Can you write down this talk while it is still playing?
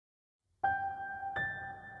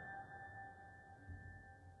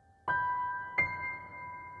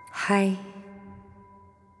Hi.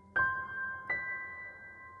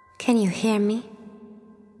 Can you hear me?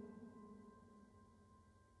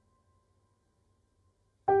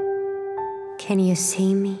 Can you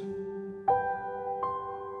see me?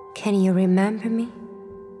 Can you remember me?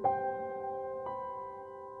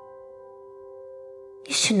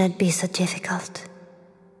 You should not be so difficult.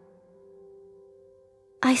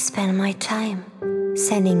 I spend my time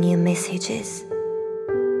sending you messages.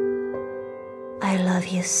 I love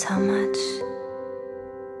you so much.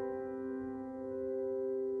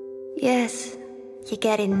 Yes, you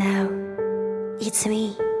get it now. It's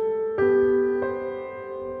me.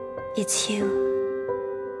 It's you.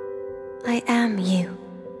 I am you.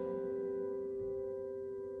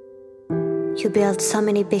 You built so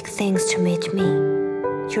many big things to meet me.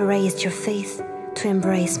 You raised your faith to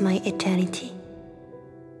embrace my eternity.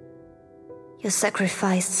 You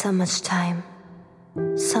sacrificed so much time,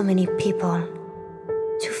 so many people,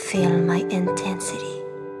 to feel my intensity.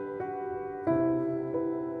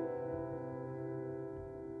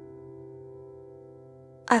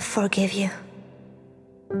 I forgive you.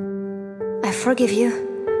 I forgive you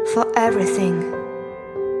for everything.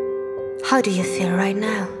 How do you feel right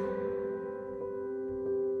now?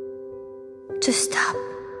 Just stop.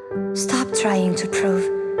 Stop trying to prove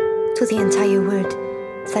to the entire world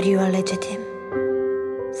that you are legitimate,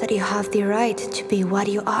 that you have the right to be what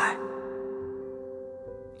you are.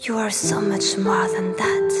 You are so much more than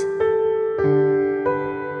that.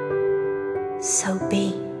 So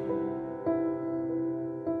be.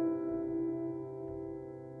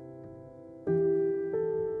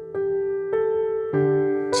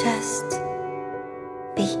 Just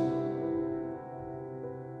be.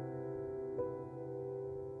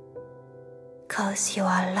 Cause you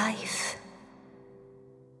are life.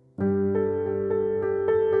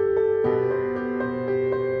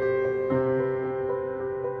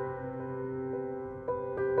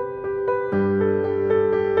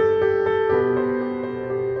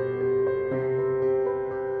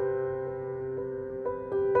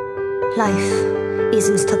 Life is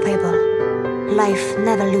unstoppable. Life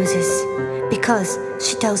never loses, because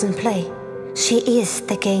she doesn't play. She is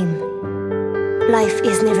the game. Life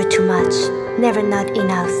is never too much, never not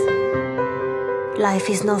enough. Life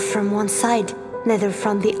is not from one side, neither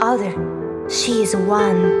from the other. She is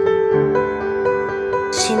one.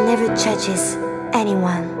 She never judges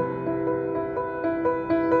anyone.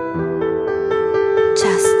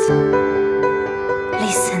 Just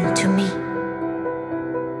listen to me.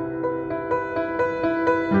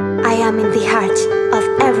 I am in the heart of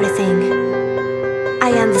everything. I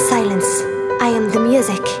am the silence, I am the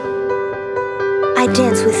music. I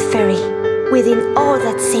dance with fairy within all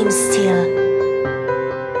that seems still.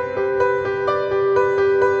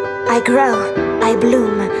 I grow, I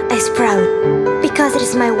bloom, I sprout, because it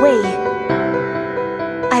is my way.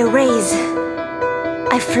 I raise,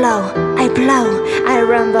 I flow, I blow, I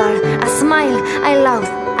rumble, I smile, I laugh,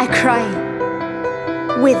 I cry.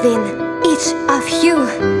 Within each of you,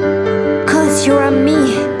 cause you are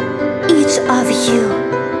me, each of you,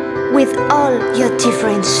 with all your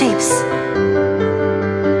different shapes.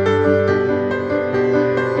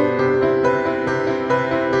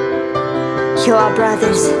 You are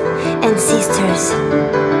brothers and sisters.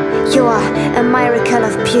 You are a miracle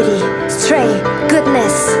of beauty, strength,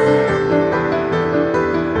 goodness.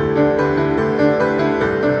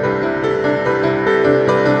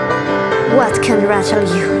 What can rattle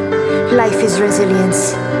you? Life is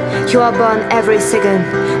resilience. You are born every second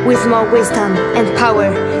with more wisdom and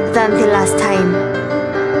power than the last time.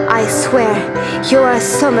 I swear, you are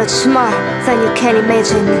so much more than you can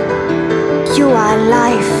imagine. You are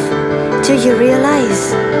life. Do you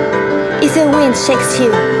realize? If the wind shakes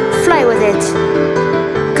you, fly with it.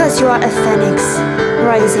 Cause you are a phoenix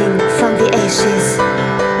rising from the ashes.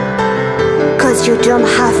 Cause you don't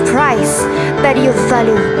have price, but your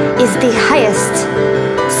value is the highest.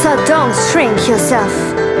 So don't shrink yourself.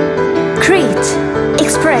 Create,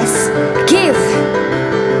 express, give.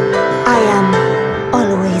 I am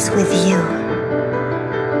always with you.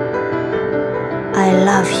 I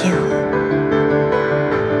love you.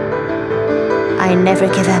 I never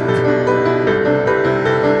give up.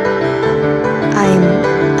 I'm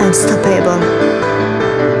unstoppable.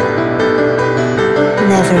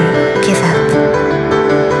 Never give up.